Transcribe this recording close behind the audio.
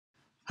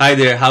Hi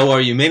there, how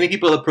are you? Many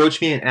people approach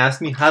me and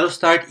ask me how to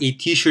start a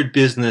t-shirt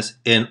business,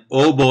 and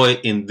oh boy,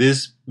 in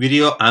this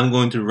video I'm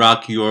going to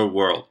rock your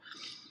world.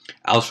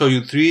 I'll show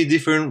you 3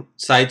 different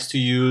sites to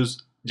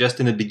use just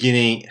in the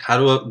beginning, how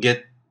to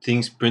get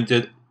things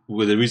printed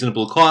with a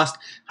reasonable cost,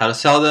 how to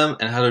sell them,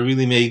 and how to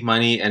really make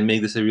money and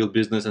make this a real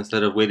business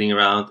instead of waiting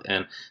around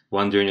and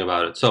wondering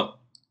about it. So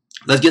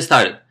let's get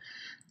started.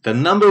 The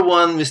number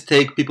one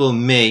mistake people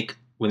make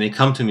when they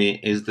come to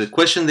me is the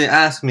question they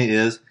ask me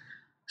is,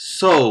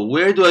 so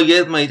where do I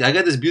get I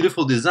got these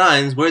beautiful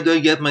designs, where do I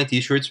get my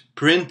t-shirts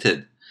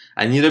printed?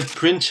 I need a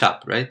print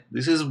shop, right?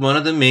 This is one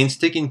of the main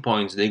sticking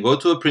points. They go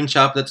to a print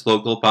shop that's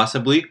local,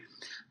 possibly.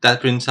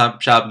 That print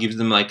shop gives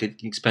them like an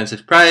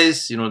expensive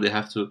price. You know, they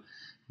have to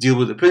deal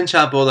with the print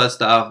shop, all that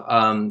stuff.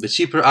 The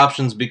cheaper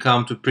options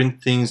become to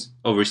print things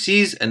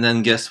overseas, and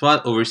then guess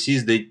what?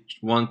 Overseas, they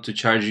want to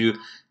charge you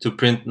to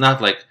print not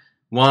like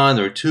 1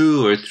 or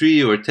 2 or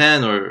 3 or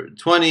 10 or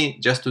 20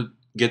 just to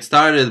get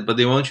started, but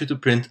they want you to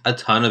print a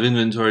ton of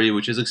inventory,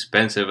 which is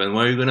expensive. And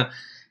where are you gonna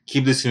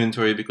keep this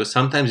inventory? Because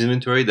sometimes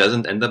inventory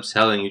doesn't end up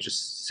selling, you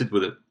just sit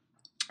with it.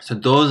 So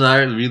those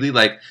are really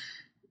like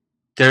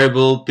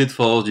terrible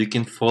pitfalls you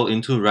can fall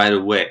into right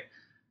away.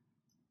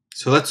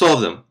 So let's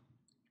solve them,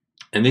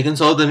 and we can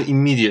solve them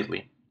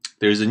immediately.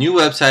 There's a new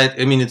website.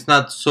 I mean, it's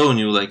not so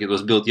new, like it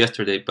was built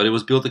yesterday, but it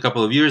was built a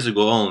couple of years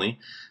ago only,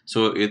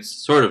 so it's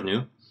sort of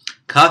new.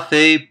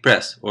 Cafe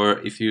Press, or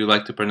if you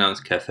like to pronounce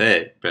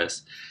Cafe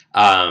Press,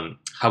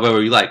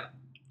 however you like.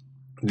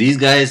 These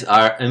guys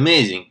are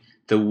amazing.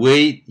 The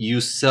way you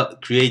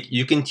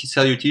you can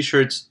sell your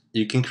t-shirts,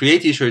 you can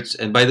create t-shirts,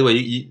 and by the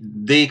way,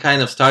 they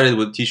kind of started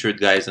with t-shirt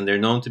guys, and they're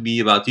known to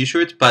be about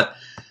t-shirts, but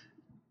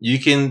you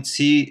can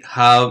see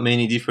how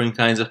many different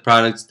kinds of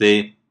products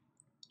they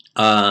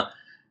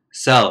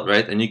sell,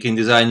 right? And you can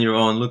design your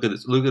own. Look at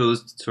this, look at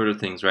those sort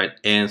of things, right?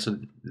 And so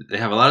they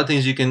have a lot of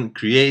things you can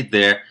create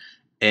there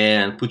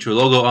and put your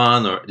logo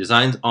on or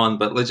designs on,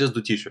 but let's just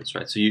do t-shirts,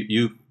 right? So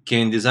you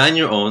can design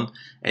your own,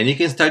 and you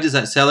can start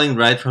selling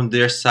right from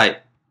their site.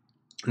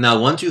 Now,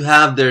 once you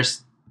have their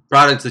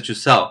products that you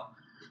sell,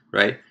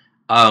 right,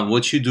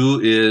 what you do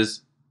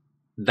is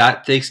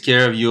that takes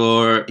care of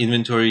your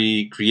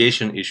inventory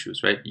creation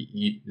issues, right?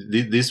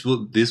 This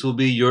will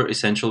be your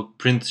essential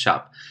print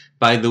shop.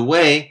 By the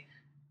way,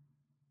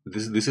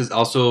 this is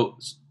also,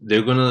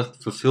 they're gonna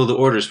fulfill the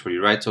orders for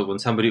you, right? So when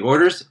somebody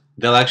orders,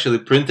 they'll actually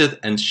print it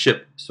and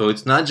ship. So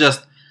it's not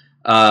just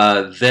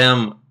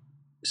them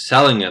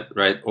selling it,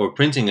 right, or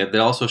printing it. They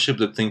also ship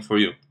the thing for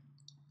you,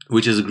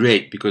 which is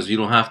great because you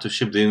don't have to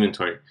ship the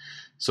inventory.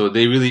 So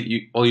they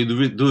really, all you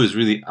do is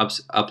really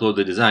upload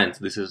the designs.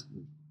 This is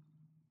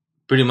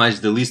pretty much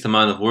the least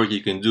amount of work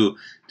you can do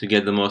to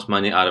get the most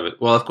money out of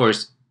it. Well, of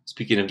course,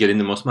 speaking of getting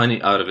the most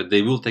money out of it,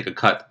 they will take a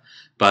cut,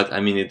 but I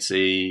mean, it's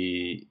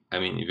a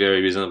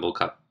very reasonable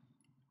cut.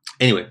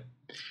 Anyway,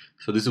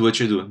 so this is what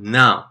you do.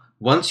 Now,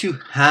 once you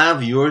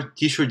have your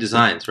t-shirt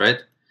designs,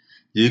 right,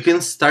 you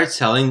can start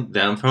selling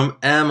them from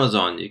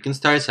Amazon. You can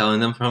start selling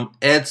them from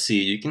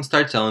Etsy. You can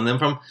start selling them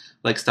from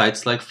like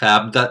sites like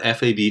fab.com.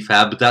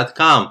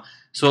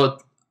 So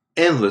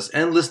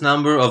endless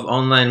number of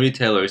online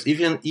retailers,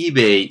 even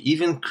eBay,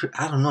 even,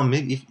 I don't know,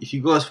 maybe if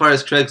you go as far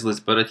as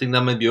Craigslist, but I think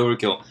that might be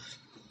overkill.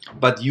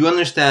 But you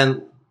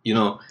understand, you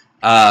know.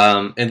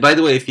 And by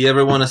the way, if you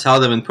ever want to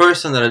sell them in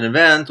person at an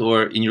event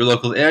or in your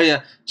local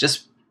area,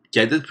 just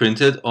get it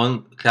printed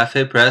on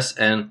Cafe Press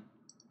and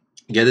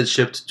get it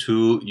shipped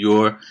to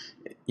your,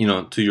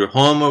 to your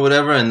home or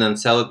whatever, and then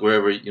sell it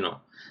wherever,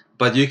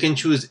 But you can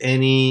choose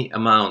any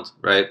amount,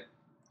 right?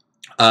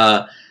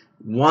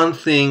 One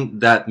thing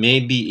that may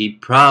be a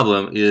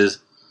problem is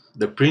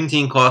the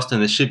printing cost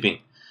and the shipping.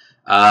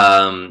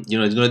 It's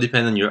going to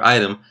depend on your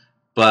item,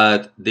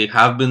 but they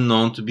have been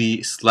known to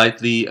be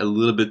slightly a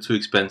little bit too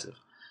expensive.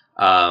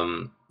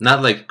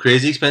 Not like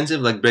crazy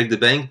expensive, like break the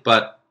bank,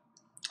 but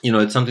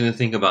it's something to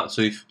think about.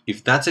 So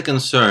if that's a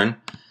concern,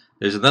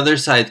 there's another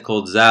site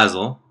called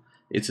Zazzle.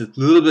 It's a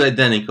little bit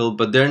identical,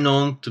 but they're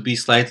known to be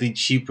slightly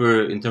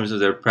cheaper in terms of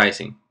their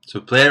pricing. So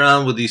play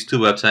around with these 2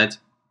 websites.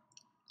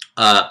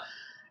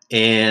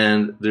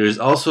 And there's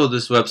also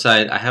this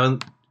website, I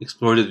haven't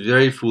explored it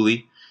very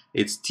fully.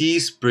 It's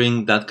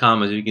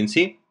teespring.com, as you can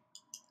see.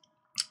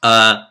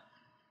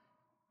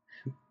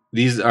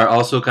 These are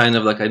also kind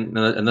of like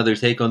another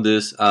take on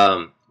this.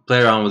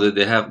 Play around with it.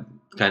 They have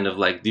kind of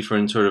like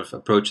different sort of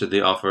approach that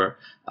they offer.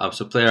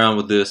 So play around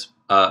with this.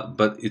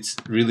 But it's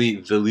really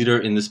the leader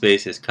in the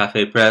space is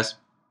Cafe Press.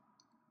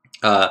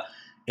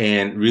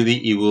 And really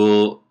it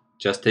will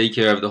just take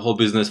care of the whole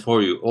business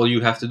for you. All you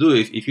have to do,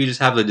 if you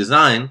just have the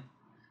design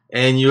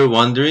and you're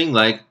wondering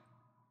like,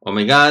 oh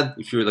my God,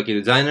 if you're like a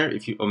designer,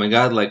 oh my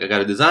God, like I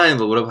got a design,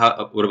 but what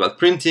about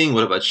printing?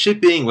 What about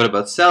shipping? What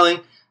about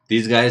selling?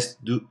 These guys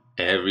do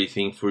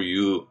everything for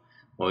you.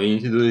 All you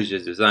need to do is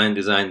just design,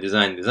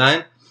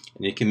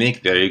 and you can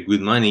make very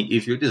good money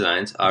if your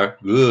designs are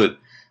good.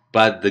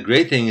 But the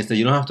great thing is that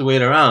you don't have to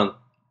wait around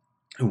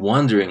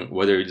wondering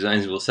whether your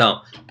designs will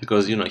sell,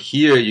 because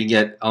here you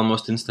get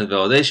almost instant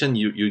validation.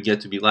 You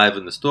get to be live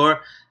in the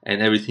store,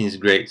 and everything is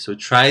great. So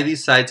try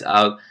these sites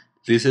out.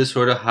 This is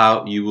sort of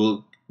how you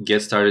will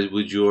get started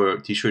with your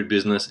t-shirt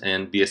business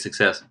and be a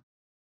success.